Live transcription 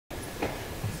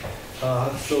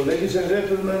So, ladies and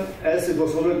gentlemen, as it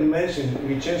was already mentioned,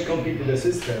 we changed completely the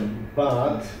system,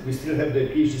 but we still have the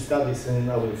PhD studies in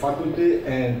our faculty,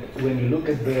 and when you look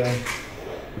at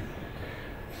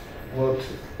what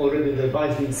already the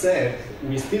vice been said,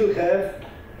 we still have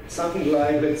something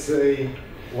like, let's say,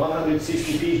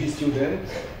 160 PhD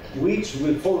students, which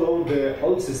will follow the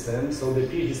old system, so the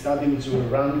PhD study which will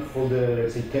run for the,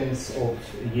 let's say, tens of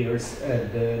years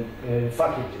at the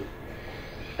faculty.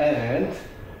 And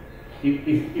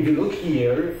if you look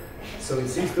here, so it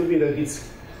seems to be that it's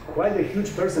quite a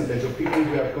huge percentage of people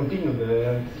who have continued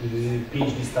the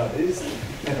PhD studies.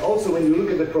 And also when you look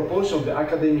at the proportion of the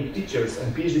academic teachers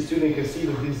and PhD students, you can see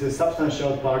that this is a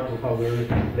substantial part of our,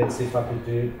 let's say,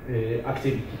 faculty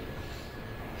activity.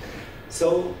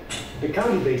 So the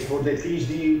candidates for the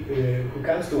PhD who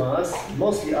comes to us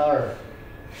mostly are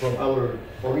from our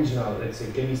original, let's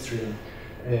say, chemistry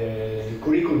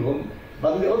curriculum,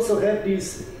 but we also have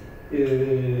these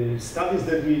studies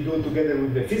that we do together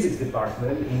with the physics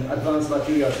department in advanced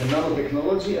materials and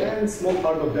nanotechnology, and small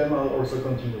part of them are also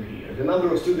continue here. The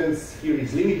number of students here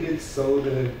is limited, so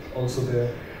also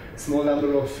the small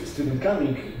number of students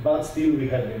coming, but still we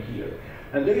have them here.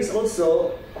 And there is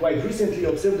also quite recently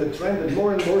observed the trend that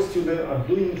more and more students are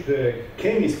doing the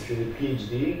chemistry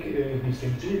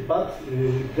PhD, but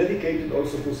dedicated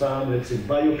also to some, let's say,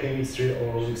 biochemistry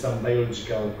or some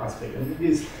biological aspect. And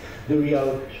this is the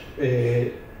real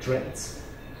trends.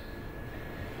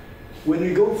 When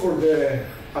we go for the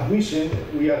admission,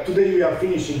 today we are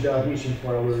finishing the admission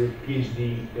for our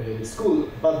PhD school,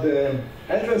 but the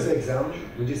entrance exam,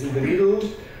 which is in the middle,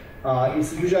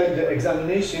 is usually the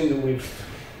examination with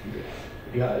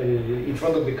in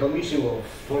front of the commission of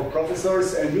 4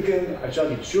 professors, and you can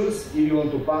actually choose if you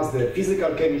want to pass the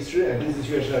physical chemistry, and this is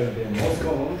usually the most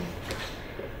common,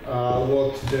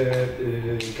 what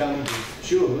the candidates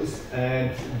choose,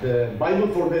 and the Bible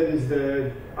for that is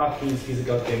the Atkins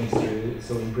physical chemistry,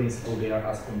 so in principle they are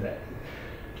asked on that.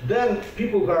 Then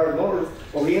people who are more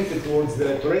oriented towards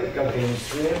the theoretical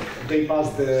chemistry, they pass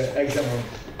the exam on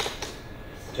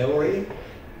theory,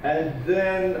 and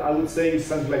then I would say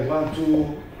something like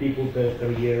 1-2 people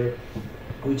per year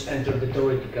which enter the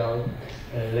theoretical,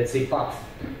 let's say, path.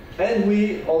 And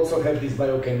we also have this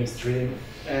biochemistry,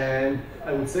 and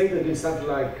I would say that it's something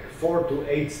like 4 to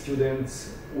 8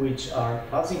 students which are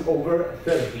passing over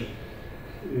 30,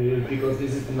 because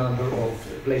this is the number of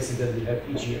places that we have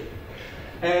each year.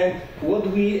 And what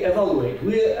we evaluate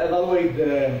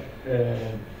the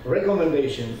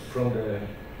recommendation from the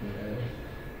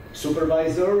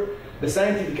supervisor, the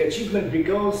scientific achievement,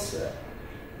 because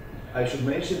I should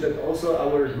mention that also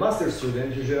our master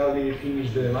students usually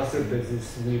finish the master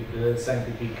thesis with the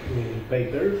scientific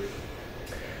paper,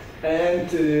 and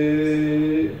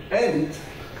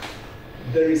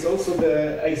there is also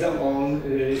the exam on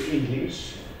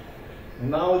English.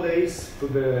 Nowadays, for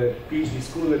the PhD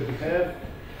school that we have,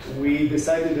 we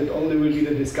decided that only will be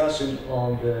the discussion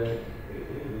on the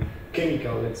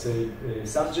chemical, let's say,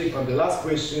 subject, but the last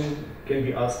question can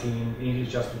be asked in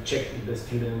English just to check if the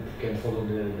student can follow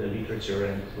the literature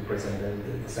and to present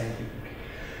the scientific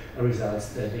results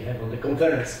that they have on the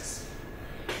conferences.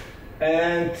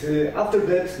 And after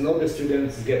that, now the student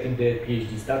is getting the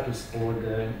PhD status for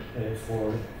the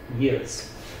 4 years.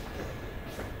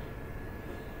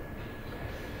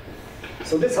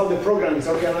 So that's how the program is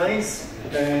organized,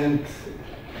 and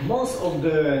most of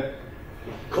the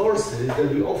courses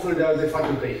that we offer are the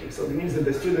facultative. So it means that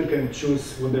the student can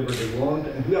choose whatever they want,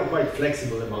 and we are quite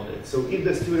flexible about it. So if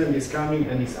the student is coming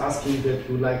and is asking that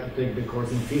we would like to take the course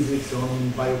in physics or in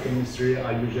biochemistry,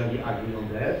 I usually agree on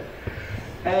that.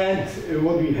 And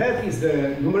what we have is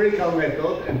the numerical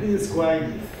method, and this is quite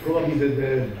probably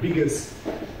the biggest,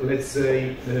 let's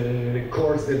say,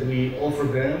 course that we offer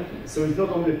them. So it's not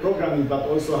only programming, but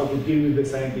also how to deal with the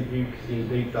scientific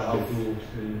data, how to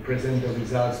present the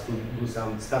results, to do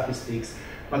some statistics,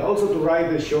 but also to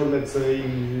write a short, let's say,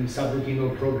 subroutine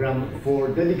or program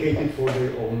dedicated for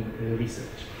their own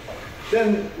research.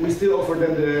 Then we still offer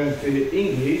them the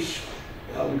English.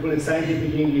 We call it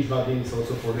scientific English, but it's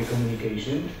also for the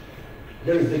communication.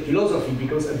 There is the philosophy,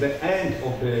 because at the end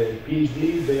of the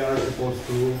PhD, they are supposed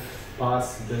to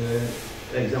pass the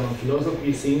exam on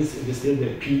philosophy, since it is still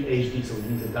the PhD, so it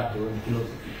means a doctor in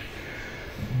philosophy.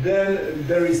 Then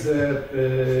there is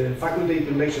the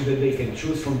facultative lecture that they can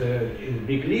choose from the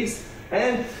big list,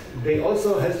 and they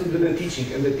also have to do the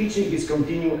teaching, and the teaching is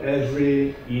continued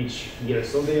each year,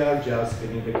 so they are just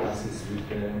getting the classes with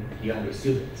the younger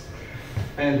students.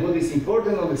 And what is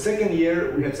important, on the second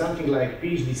year, we have something like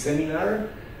PhD seminar,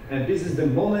 And this is the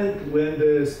moment when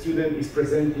the student is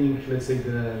presenting, let's say,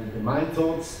 the main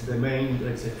thoughts, the main,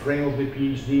 let's say, frame of the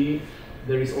PhD.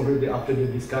 There is already, after the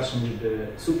discussion with the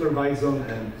supervisor,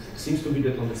 and it seems to be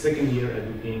that on the second year,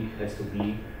 everything has to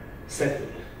be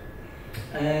settled.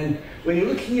 And when you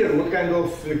look here, what kind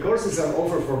of courses are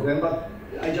offered for them, but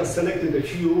I just selected a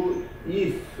few.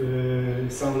 If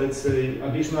some, let's say,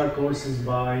 additional courses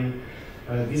by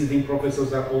visiting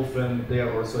professors are often, they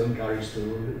are also encouraged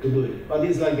to do it. But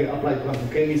it's like applied quantum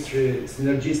chemistry,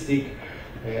 synergistic,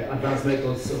 advanced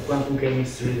methods of quantum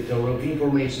chemistry, theory of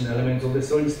information, elements of the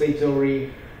solid state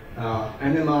theory,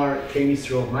 NMR,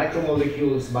 chemistry of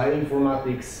micromolecules,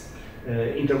 bioinformatics,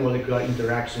 intermolecular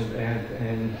interactions,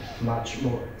 and much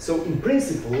more. So in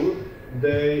principle,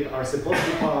 they are supposed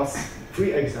to pass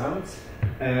 3 exams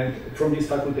and from these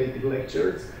facultative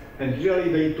lectures. And usually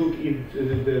they took,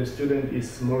 if the student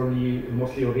is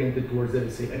mostly oriented towards,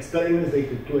 let's say, experiments, they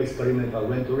took 2 experimental,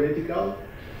 1 theoretical.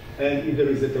 And if there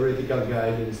is a theoretical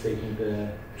guy, then is taking the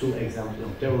 2 exams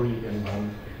on theory and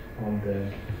 1 on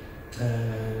the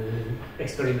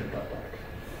experimental part.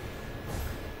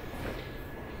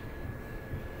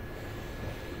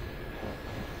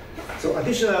 So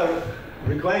additional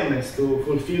requirements to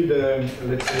fulfill the,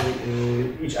 let's say,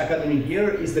 each academic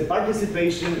year is the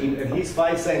participation in at least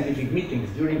 5 scientific meetings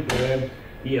during the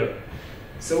year.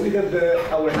 So we have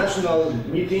our national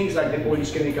meetings, like the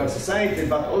Polish Chemical Society,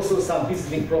 but also some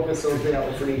visiting professors, they are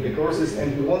offering the courses,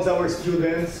 and we want our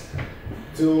students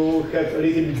to have a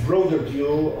little bit broader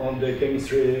view on the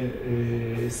chemistry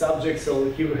subject.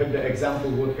 So here we have the example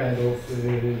what kind of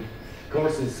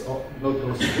courses, or not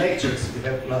courses, lectures we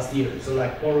have last year. So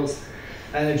like porous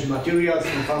energy materials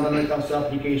and fundamentals to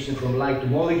application from light to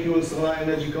molecules, solar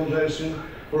energy conversion,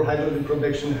 for hydrogen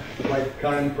production, quite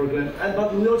current program.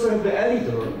 But we also have the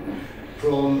editor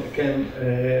from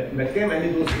MedChem, and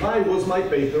it was my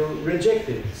paper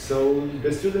rejected. So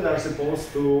the students are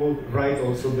supposed to write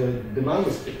also the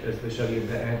manuscript, especially at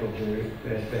the end of the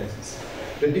thesis.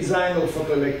 The design of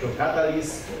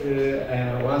photoelectrocatalysts,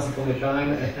 once upon a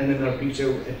time, an NMR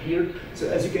picture appeared. So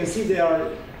as you can see, they are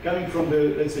coming from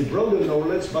the, let's say, broader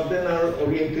knowledge, but then are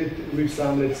oriented with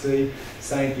some, let's say,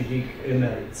 scientific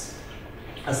merits.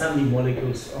 Assembling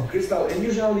molecules on crystal, and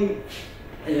usually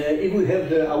if we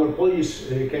have our Polish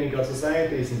Chemical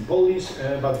Society is in Polish,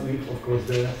 but we, of course,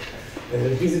 the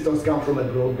visitors come from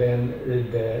abroad, then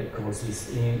the course is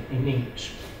in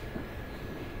English.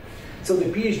 So the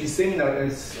PhD seminar,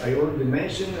 as I already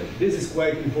mentioned, this is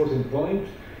quite important point.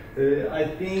 I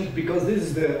think because this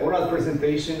is the oral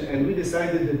presentation, and we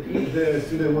decided that if the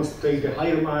student wants to take the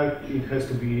higher mark, it has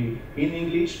to be in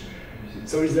English.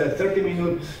 So it's a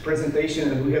 30-minute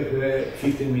presentation, and we have a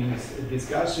 15 minutes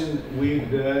discussion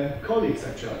with the colleagues,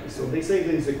 actually. So they say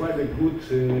that it's quite a good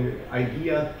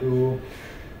idea to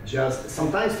just,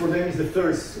 sometimes for them it's the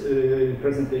first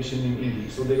presentation in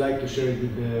English, so they like to share it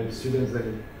with the students that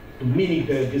to mimic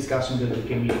the discussion that they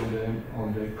can meet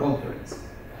on the conference.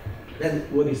 Then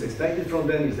what is expected from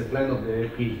them is the plan of the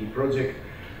PhD project,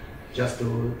 just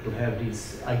to have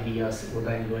these ideas, what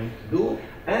I'm going to do,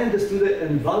 and the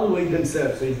student evaluate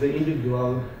themselves, so it's the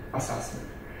individual assessment.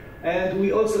 And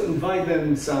we also invite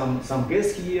them some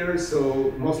guests here,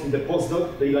 so mostly the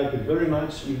postdoc, they like it very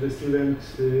much if the student,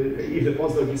 if the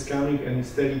postdoc is coming and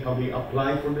is telling how they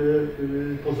apply for the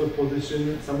postdoc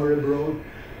position somewhere abroad,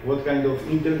 what kind of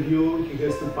interview he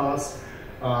has to pass,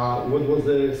 what was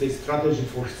the, say, strategy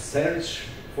for search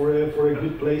for a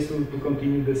good place to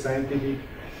continue the scientific,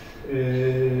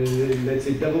 let's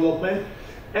say, development.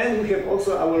 And we have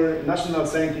also our National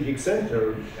Scientific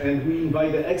Center, and we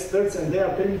invite the experts, and they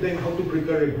are telling them how to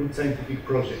prepare a good scientific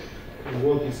project,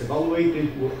 what is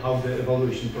evaluated, how the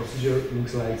evaluation procedure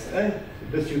looks like, and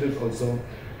the students also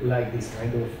like this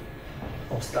kind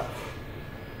of stuff.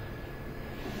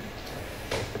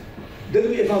 Then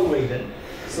we evaluate them.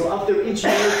 So after each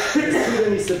year, the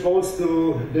student is supposed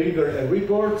to deliver a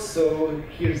report. So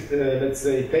here's the, let's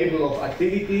say, table of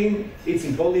activity. It's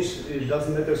in Polish, it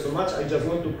doesn't matter so much. I just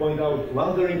want to point out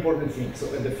one very important thing.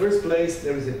 So in the first place,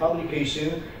 there is a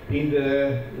publication in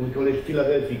the, we call it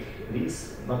Philadelphia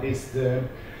list, but it's the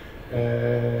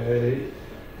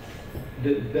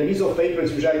list of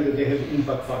papers usually that they have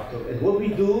impact factor. And what we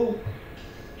do,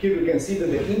 here you can see that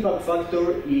the impact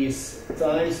factor is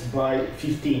times by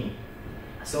 15.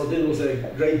 So there was a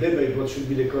great debate what should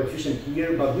be the coefficient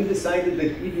here, but we decided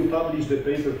that if you publish the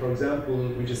paper, for example,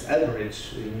 which is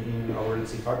average in our,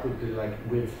 let's say, faculty, like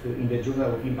in the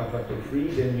journal of impact factor 3,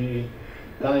 then we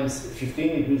times 15,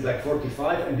 it means like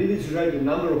 45, and this is usually the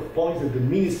number of points that the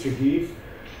ministry give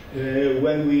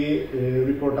when we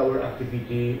report our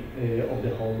activity of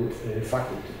the whole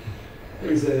faculty.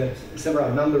 There is a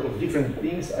several number of different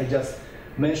things. I just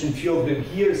mentioned few of them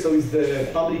here. So it's the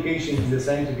publication in the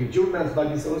scientific journals, but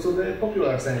it's also the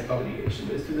popular science publication.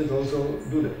 The students also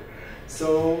do that.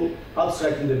 So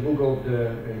abstract in the book of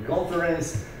the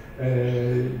conference,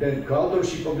 then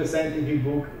co-authorship of the scientific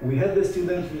book. We have the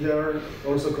students who are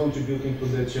also contributing to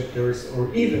the chapters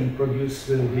or even produce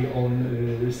their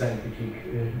own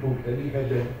scientific book. Then we have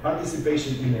the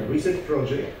participation in a research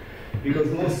project,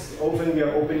 because most often we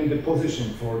are opening the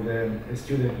position for the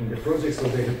student in the project, so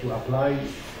they have to apply.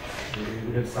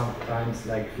 We have sometimes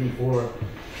like 3-4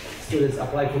 students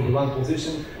apply for the one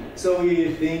position. So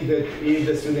we think that if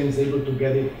the student is able to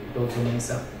get it, it also means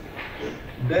something.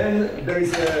 Then there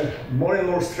is more and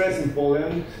more stress in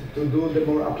Poland to do the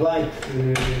more applied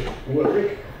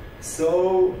work.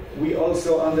 So we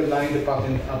also underline the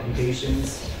patent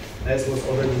applications, as was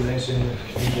already mentioned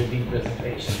in the big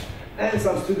presentation. And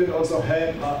some students also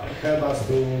help us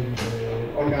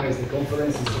to organize the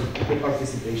conferences. The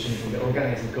participation in the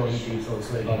organizing committee is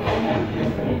also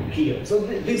about here. So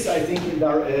this, I think,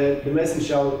 are the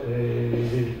essential,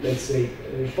 let's say,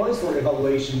 points for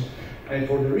evaluation and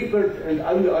for the report. And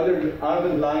I will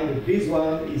underline that this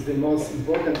one is the most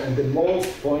important, and the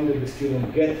most point that the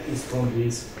student gets is from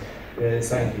these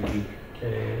scientific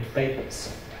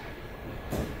papers.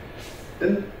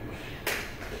 Then,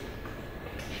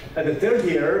 at the third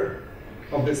year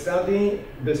of the study,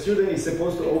 the student is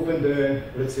supposed to open the,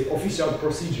 let's say, official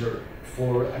procedure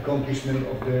for accomplishment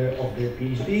of the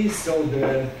PhD. So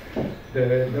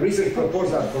the research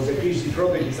proposal for the PhD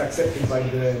project is accepted by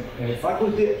the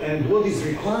faculty, and what is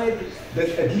required that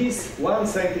at least one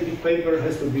scientific paper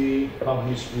has to be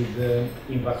published with the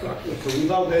impact factor. So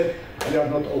without that, we are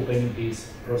not opening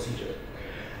this procedure.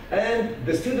 And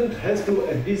the student has to,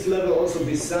 at this level, also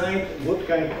decide what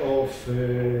kind of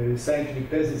scientific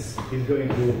thesis he's going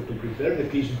to prepare, the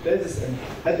PhD thesis. And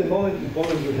at the moment in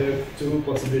Poland, you have two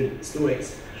possibilities, two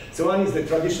ways. So one is the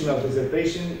traditional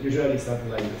dissertation, usually something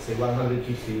like, let's say,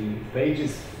 150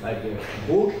 pages, like a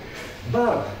book.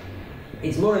 But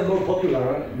it's more and more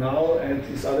popular now, and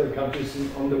in other countries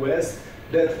on the West,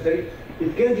 that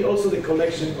it can be also the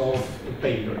collection of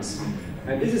papers.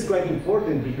 And this is quite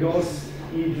important, because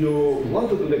if you want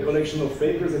to do the collection of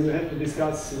papers, and you have to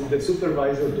discuss with the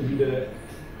supervisor to be the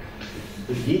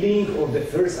beginning or the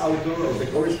first author or the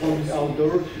corresponding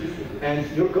author. And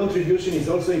your contribution is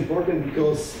also important,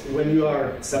 because when you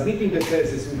are submitting the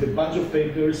thesis with a bunch of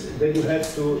papers, then you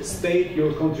have to state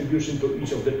your contribution to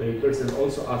each of the papers and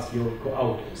also ask your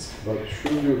co-authors. But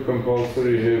should you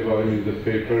compulsory have the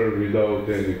paper without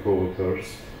any co-authors?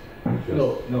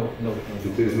 No.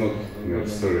 It is not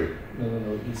necessary.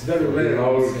 No. It's very rare. In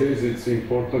our case, it's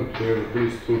important to have at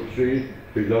least 2-3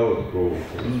 without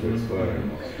co-authors.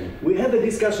 We had a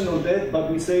discussion on that,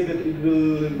 but we say that it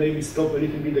will maybe stop a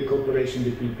little bit the cooperation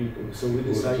between people. So we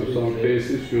decided. In some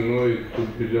cases, it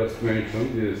could be just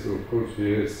mentioned. Yes, of course,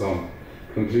 he has some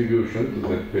contribution to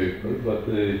that paper, but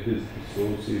it is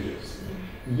so serious.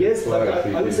 Yes, but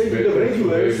I would say to the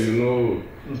regulars.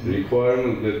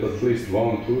 Requirement that at least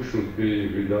 1-2 should be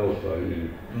without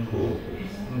co-authors.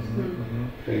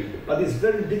 Thank you. But it's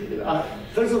very difficult.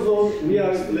 First of all, we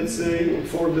are, let's say,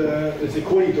 for the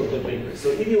quality of the paper. So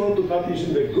if you want to publish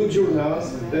in the good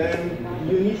journals, then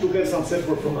you need to get some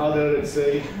support from other, let's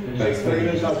say,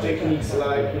 experimental techniques,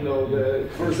 like,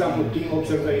 for example, team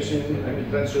observation,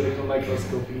 transradical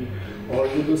microscopy, or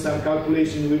you do some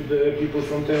calculation with the people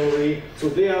from theory. So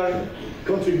they are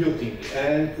contributing,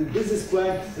 and this is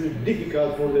quite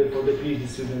difficult for the PhD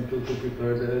student to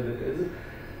prepare the thesis.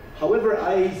 However,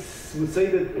 I would say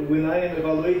that when I am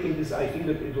evaluating this, I think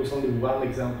that it was only one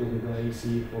example that I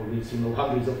see for these,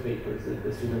 hundreds of papers that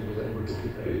the student was able to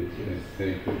prepare.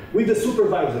 Thank you. With the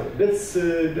supervisor,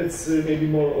 that's maybe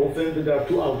more often that there are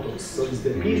two authors. So it's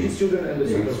the PhD student and the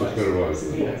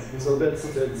supervisor. Yes. So that's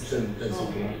okay. That's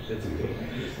okay.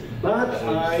 But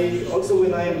I also,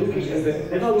 when I am looking at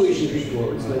the evaluation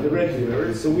reports, like the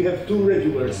reviewers, so we have two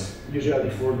reviewers usually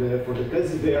for the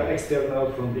thesis. They are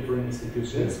external from different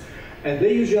institutions. And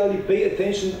they usually pay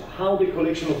attention how the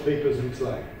collection of papers looks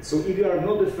like. So if you are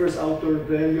not the first author,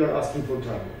 then you are asking for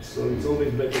trouble. So it's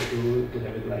always better to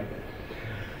have it like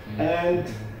that.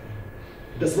 And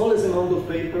the smallest amount of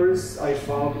papers I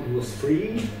found it was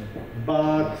 3,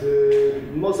 but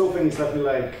most often it's something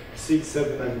like 6,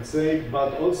 7, I would say.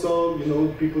 But also,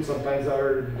 people sometimes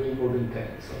are doing more than 10.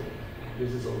 So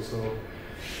this is also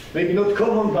maybe not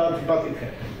common, but it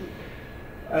happens.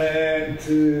 And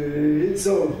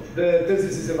so the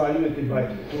thesis is evaluated by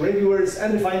 2 reviewers,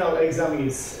 and the final exam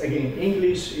is again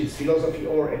English, it's philosophy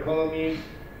or economy.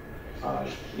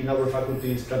 in our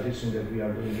faculty is tradition that we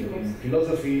are doing it in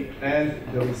philosophy, and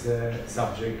there is a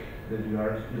subject that we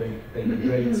are going to take a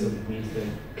grade, so it means the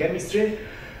chemistry.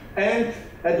 And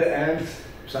at the end,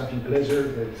 something pleasure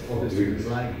that all the students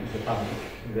like is the public.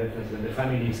 When the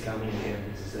family is coming,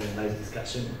 and this is a nice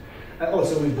discussion. And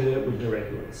also with the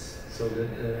regulars, so that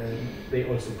they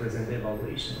also present the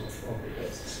evaluation of the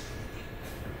tests.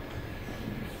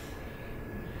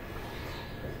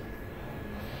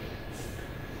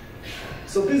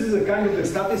 So this is a kind of the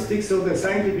statistics of the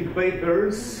scientific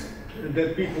papers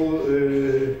that people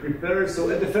prepare. So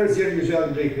at the first year,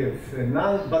 usually they have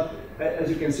none, but as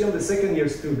you can see on the second year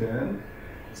student,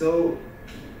 so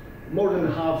more than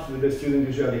half of the students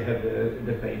usually have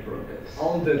the paper.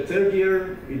 On the third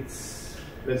year, it's,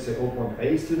 let's say,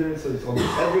 0.8 students, so it's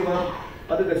almost everyone.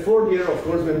 But at the fourth year, of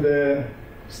course, when the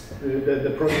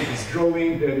project is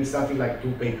growing, there is something like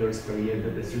 2 papers per year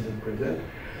that the students present.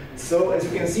 So as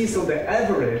you can see, so the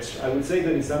average, I would say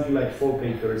that it's something like 4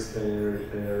 papers per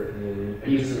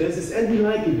PhD thesis, and we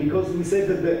like it because we say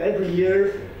that every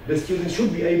year the students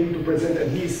should be able to present at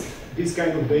least this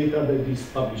kind of data that is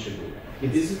publishable.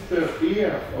 Is it per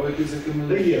year or it is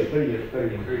accumulated? Per year.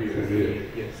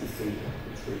 Yes, it's per year.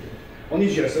 On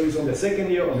each year, so it's on the second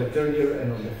year, on the third year,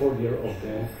 and on the fourth year of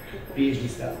the PhD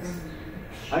status.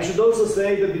 I should also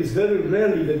say that it's very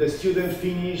rarely that the students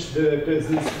finish the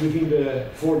thesis within the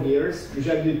 4 years.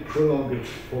 Usually they prolong it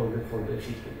for the 5th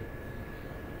year.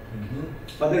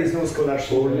 But there is no scholarship.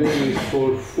 4 years is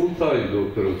for full-time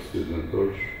doctoral student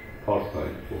or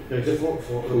part-time?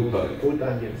 Full-time.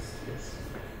 Full-time, yes.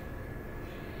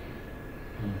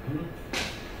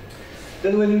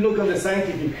 Then when you look on the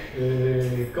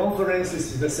scientific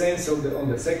conferences, it's the same. So on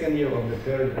the second year, on the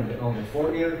third, and on the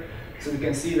fourth year. So we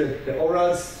can see that the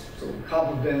orals, so half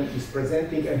of them is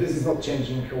presenting, and this is not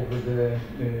changing over the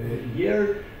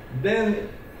year. Then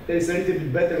there's a little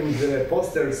bit better with the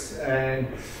posters, and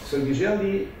so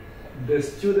usually the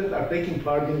students are taking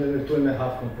part in the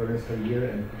 2.5 conferences per year,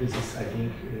 and this is, I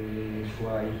think,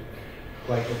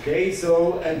 quite okay.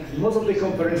 So, and most of the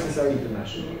conferences are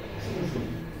international.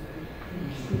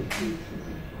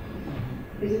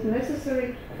 Is it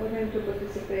necessary for them to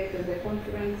participate in the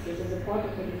conference? Is it a part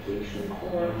of education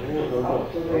or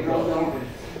out to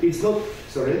the It's not,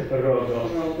 sorry?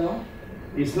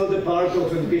 It's not a part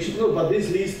of education, no, but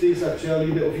this list is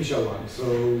actually the official one. So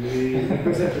we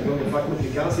presented on the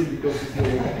faculty council because it's the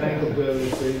kind of the,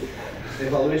 let's say,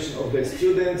 evaluation of the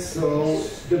students. So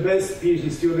the best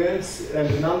PhD students and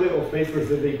the number of papers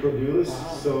that they produce.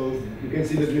 Wow. So you can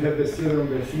see that you have the student on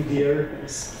the 5th year.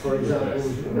 For example,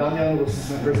 Damian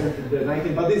was presented the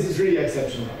 19th, but this is really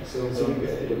exceptional. So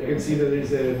you can see that there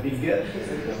is a big gap.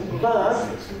 But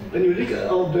when you look at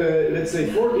the, let's say,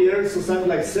 4th year, so something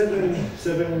like seven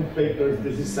papers,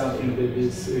 this is something that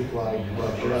is quite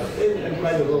and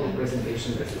quite a lot of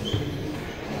presentations.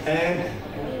 And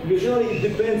usually it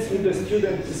depends if the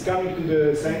student is coming to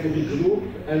the scientific group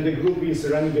and the group is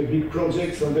running a big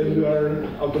project, so then you are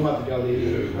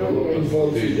automatically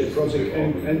involved in the project,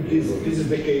 and this is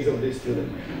the case of this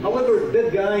student. However,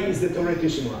 that guy is the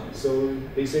theoretician one, so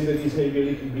they say that it's maybe a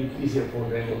little bit easier for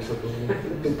them also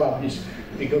to publish,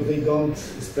 because they don't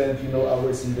spend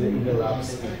hours in the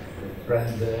labs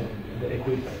running the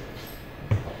equipment.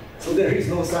 So there is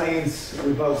no science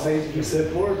without scientific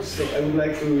support, so I would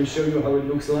like to show you how it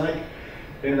looks like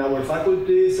in our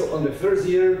faculty. So on the first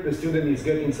year, the student is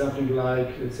getting something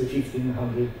like, let's say,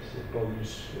 1,500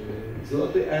 Polish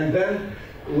zloty, and then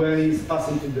when he's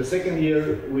passing to the second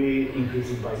year, we increase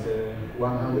it by the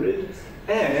 100.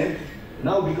 And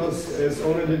now, because as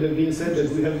already been said,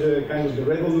 that we have the kind of the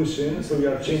revolution, so we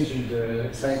are changing the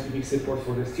scientific support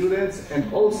for the students,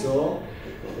 and also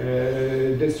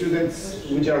the students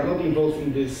which are not involved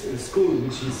in this school,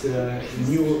 which is a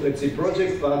new, let's say,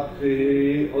 project, but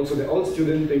also the old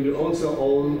students, they will also,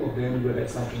 all of them will have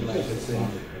something like, let's say,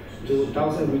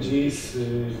 2,000, which is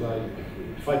like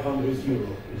 500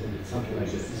 euro, isn't it? Something like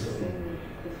this.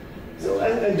 So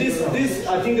and this,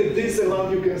 I think that this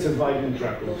amount you can survive in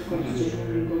Krakow.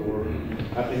 Or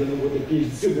I don't know what the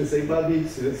PhD students say, but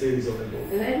it's, let's say, reasonable.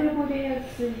 And everybody has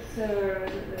this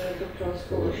doctoral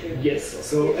scholarship? Yes,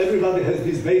 so everybody has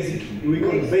this basic, we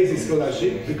call it basic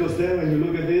scholarship, because then when you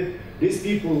look at it, these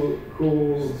people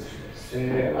who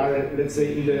are, let's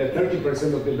say, in the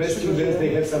 30% of the best students,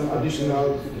 they have some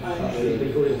additional,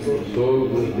 they call it. So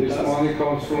this money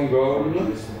comes from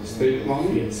government, state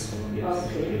money? Yes.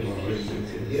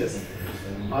 Yes.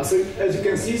 So as you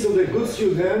can see, so the good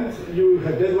student, you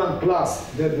have that one plus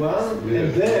that one,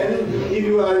 and then if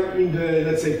you are in the,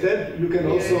 let's say, TED, you can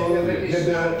also have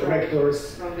the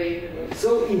rectors.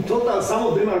 So in total, some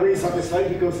of them are really satisfied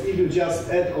because if you just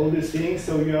add all these things,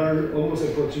 so you are almost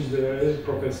approaching the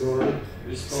professor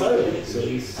salary. So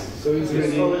it's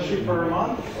really Scholarship for a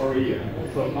month or a year?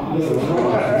 For a month.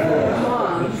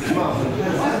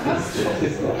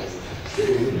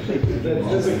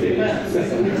 That's okay.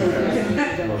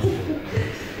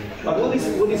 But what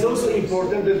is also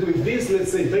important that with this,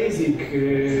 let's say, basic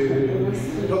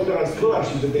doctoral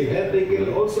scholarship that they have, they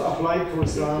can also apply for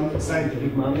some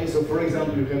scientific money. So, for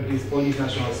example, you have these Polish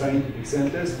National Scientific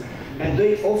Centers, and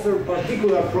they offer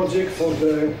particular projects for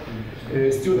the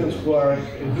students who are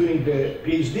doing the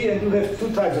PhD, and you have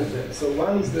two types of them. So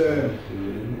one is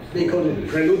they call it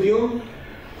Preludium,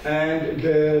 and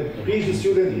the PhD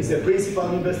student is a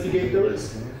principal investigator.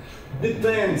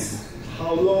 Depends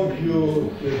how long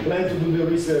you plan to do the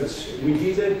research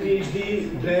within the PhD,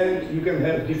 then you can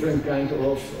have different kind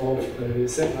of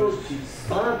sectors.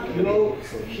 But you know,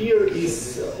 here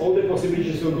is all the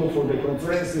possibilities to go for the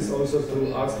conferences, also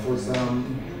to ask for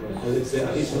some, let's say,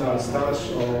 additional stash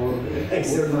or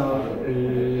external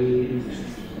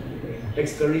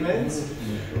experiments.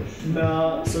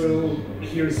 So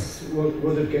here's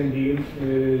what it can be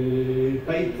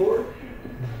paid for.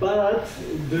 But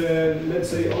let's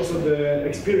say also the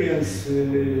experience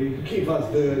give us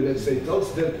the, let's say,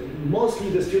 thoughts that mostly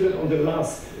the student on the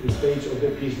last stage of the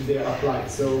PhD they apply.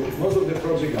 So most of the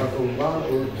projects are for 1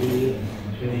 or 2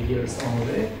 years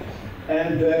only.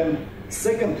 And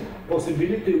second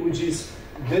possibility, which is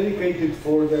dedicated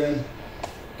for the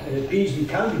PhD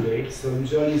candidates, so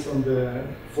usually it's on the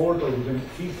 4th or even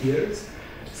 5th years.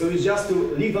 So it's just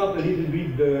to live up a little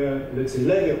bit the, let's say,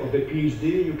 level of the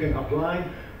PhD. You can apply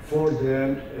for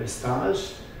the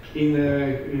stage in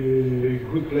a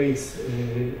good place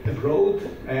abroad,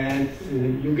 and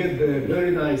you get the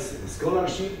very nice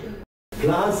scholarship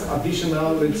plus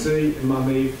additional, let's say,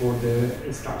 money for the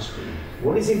stage.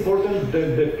 What is important,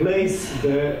 the place,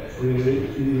 let's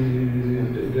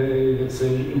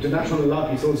say, international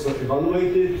lab is also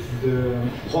evaluated, the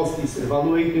host is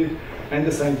evaluated, and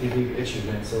the scientific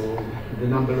achievement, so the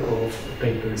number of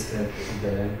papers that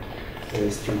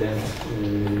the student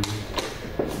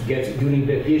get during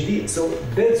the PhD. So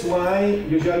that's why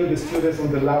usually the students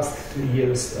on the last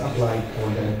years apply for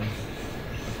the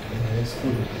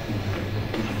school.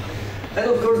 And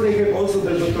of course they have also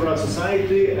the doctoral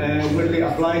society, where they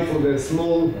apply for the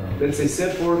small, let's say,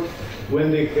 support when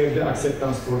they have the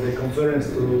acceptance for the conference,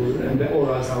 and the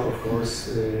orals are of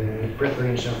course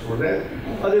preparation for that.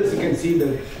 But as you can see,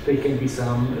 that there can be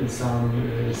some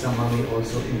money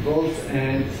also involved,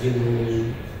 and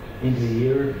in the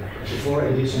year 4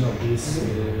 edition of these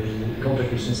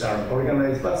competitions are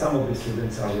organized, but some of the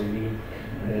students are really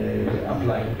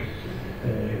applying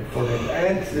for that.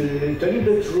 And telling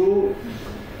the truth,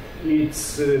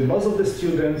 it's most of the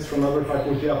students from our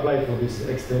faculty apply for this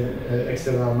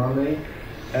external money,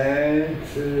 and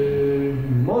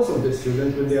most of the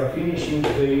students, when they are finishing,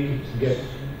 they get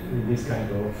this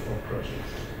kind of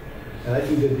projects. And I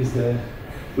think that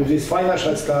with this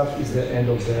financial stuff is the end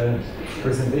of the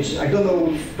presentation. I don't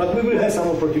know, but we will have some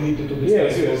opportunity to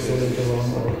discuss also later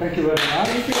on. Thank you very much. I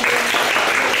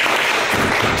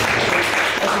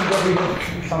think that we have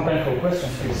some time for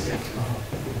questions, please.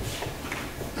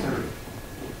 Sorry,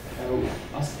 I will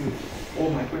ask you all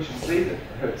my questions later,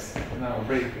 perhaps now a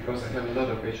break, because I have a lot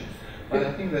of questions. But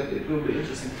I think that it will be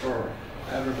interesting for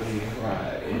everybody who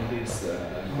are in this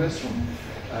classroom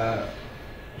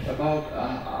about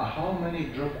how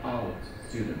many dropout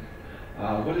students,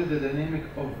 what is the dynamic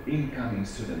of incoming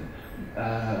student,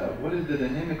 what is the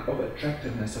dynamic of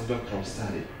attractiveness of doctoral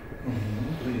study.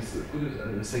 Please, could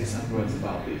you say some words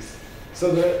about this?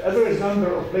 So the average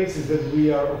number of places that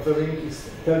we are offering is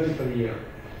 30 per year.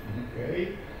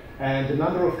 Okay, and the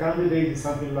number of candidates is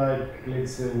something like,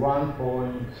 let's say,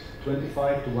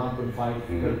 1.25 to 1.5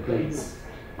 per place.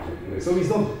 So it's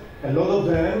not a lot of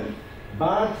them,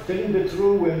 but telling the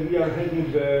truth, when we are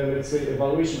having the, let's say,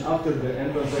 evaluation after the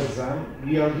entrance exam,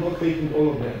 we are not taking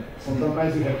all of them. So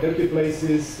sometimes we have 30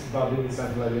 places, but it is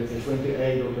something like, let's say,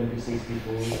 28 or 26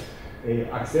 people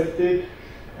accepted.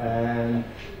 And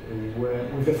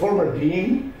with the former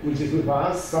dean, which is with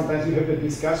us, sometimes we have a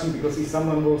discussion, because if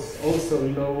someone was also,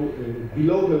 you know,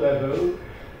 below the level,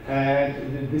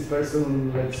 and this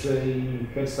person, let's say,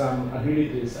 has some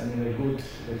abilities, I mean, a good,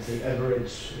 let's say,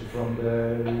 average from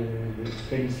the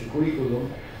chemistry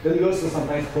curriculum, then we also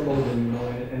sometimes promote them, you know,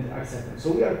 and accept them.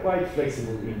 So we are quite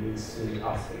flexible in this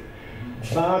aspect.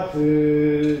 But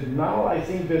now I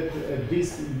think that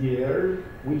this year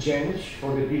we changed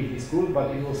for the PhD school,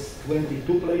 but it was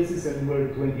 22 places and we were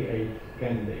 28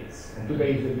 candidates. And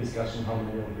today is the discussion how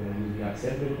many of them will be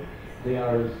accepted. They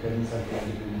are telling something like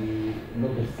it will be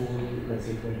not the full, let's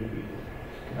say 20 people.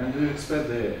 And do you expect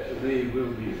they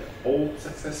will be all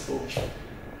successful?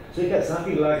 So you have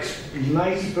something like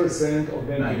 90% of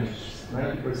them finish.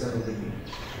 90% of them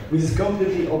finish. Which is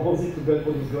completely opposite to that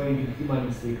what is going in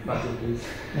humanistic faculties.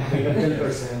 They have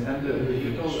 10%. And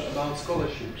you told about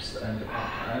scholarships and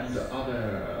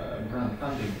other grant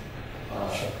funding.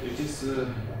 It is,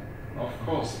 of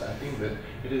course, I think that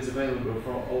it is available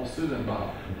for all students,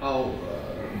 but how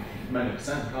many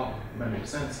percent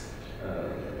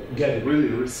really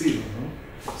receive?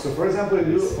 So, for example,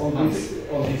 on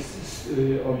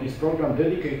this program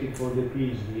dedicated for the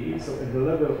PhD, so at the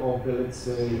level of the, let's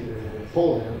say,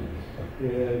 Poland,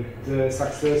 the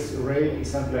success rate is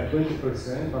something like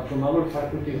 20%, but from our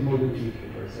faculty it's more than 50%.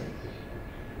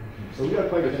 So we are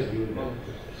quite happy with that.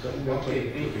 So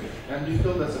okay, thank you. And you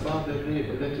told us about that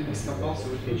it is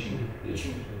compulsory teaching.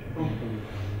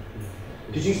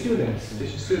 Teaching students.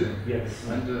 Teaching students. Yes.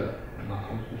 And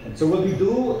so what we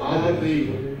do? Are they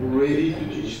ready to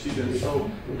teach students? So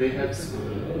they have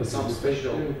some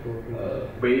special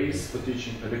ways for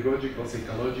teaching, pedagogical,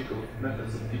 psychological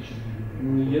methods of teaching.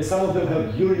 Yes, some of them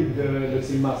have during the, let's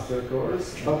say, master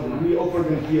course, but we offer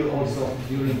them here also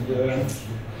during the.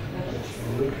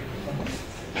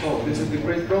 Oh, this is the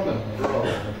great problem for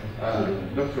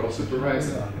doctoral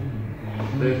supervisor.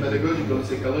 The pedagogical,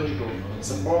 psychological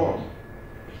support.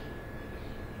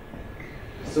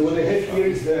 So what I have here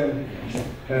is the,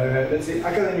 let's say,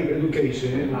 academic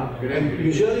education. And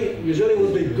usually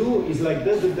what they do is like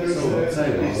that there's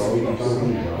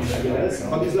yes,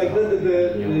 but it's like that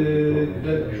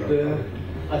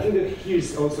I think that here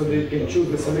is also they can choose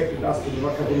the selected aspect of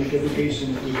academic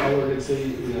education in our, let's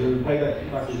say,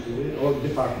 faculty or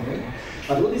department.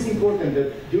 But what is important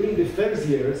that during the first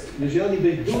years, usually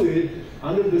they do it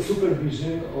under the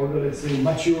supervision or the, let's say,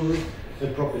 mature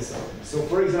professor. So,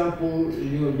 for example,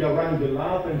 you are running the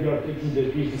lab and you are taking the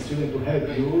PhD student to help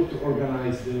you to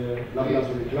organize the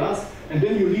laboratory class, and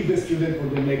then you leave the student for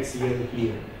the next year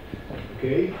here.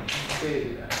 Okay?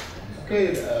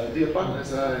 Okay, dear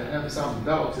partners, I have some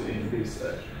doubts in this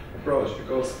approach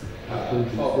because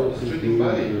for treating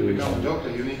body to become a doctor,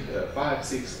 you need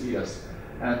 5-6 years,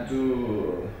 and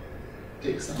to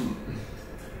take some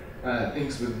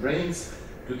things with brains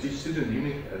to teach students, you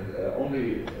need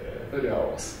only 30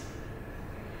 hours.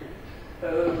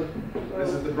 This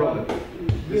is the problem.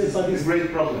 This is a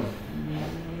great problem.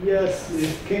 Yes,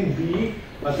 it can be,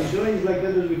 but usually it's like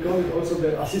that we call it also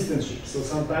the assistantship. So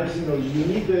sometimes, you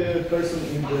need the person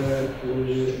in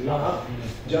the lab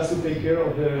just to take care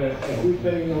of the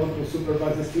equipment, to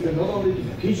supervise the student, not only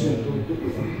to teach them,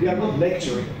 they are not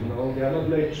lecturing, they are not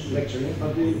lecturing,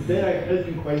 but they are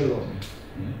helping quite a lot.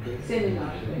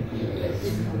 Seminar.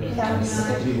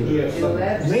 Yes,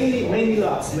 many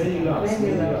labs.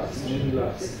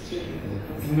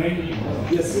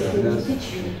 Yes.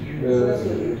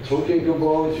 Talking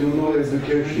about,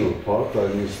 educational part,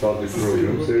 study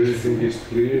programs, everything is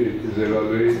clear, it is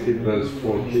evaluated as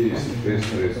 40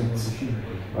 best results.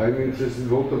 I'm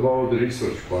interested, what about the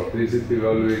research part? Is it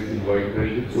evaluated by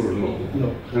credits or not?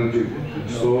 No.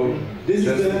 So this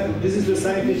is the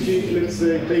scientific, let's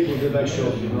say, table that I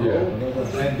showed you.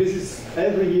 Yeah. And this is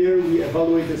every year we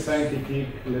evaluate the scientific,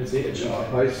 let's say,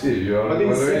 achievement. I see. You are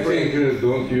evaluating,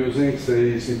 don't using,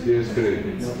 say, CTS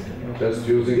credits. Just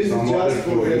using this some other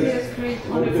programs.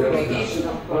 On the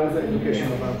educational part. The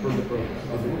educational part from the program,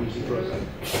 of the PhD program.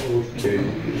 Okay.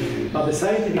 But the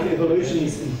scientific evaluation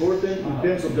is important in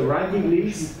terms of the ranking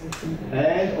list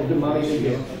and of the marks you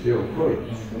get. Yeah, of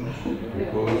course.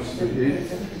 Because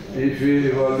if we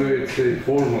evaluate, say,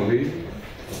 formally,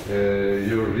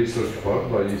 your research part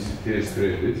by ECTS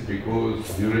credits,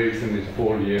 because duration is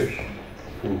 4 years,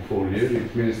 full 4 years,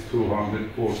 it means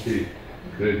 240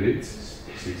 credits,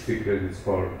 60 credits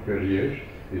per year,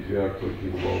 if we are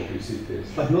talking about ECTS.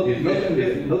 But not in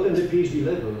the PhD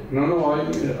level. No,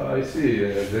 I see.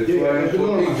 That's why I'm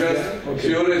talking just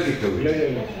theoretically.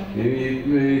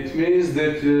 It means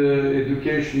that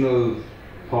educational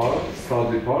part,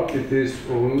 study part, it is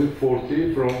only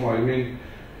 40 from,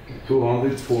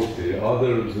 240.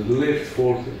 Others left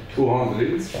for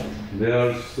 200. They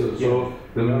are so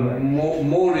the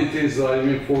more it is,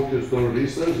 focused on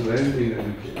research than in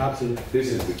education. Absolutely. This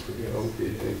is the okay.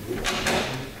 Thank you.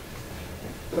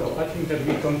 So I think that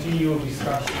we continue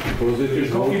discussion. Because it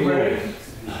is Coffee break.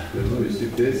 It's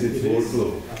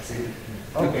workload.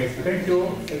 Okay, thank you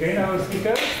again, our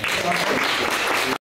speaker.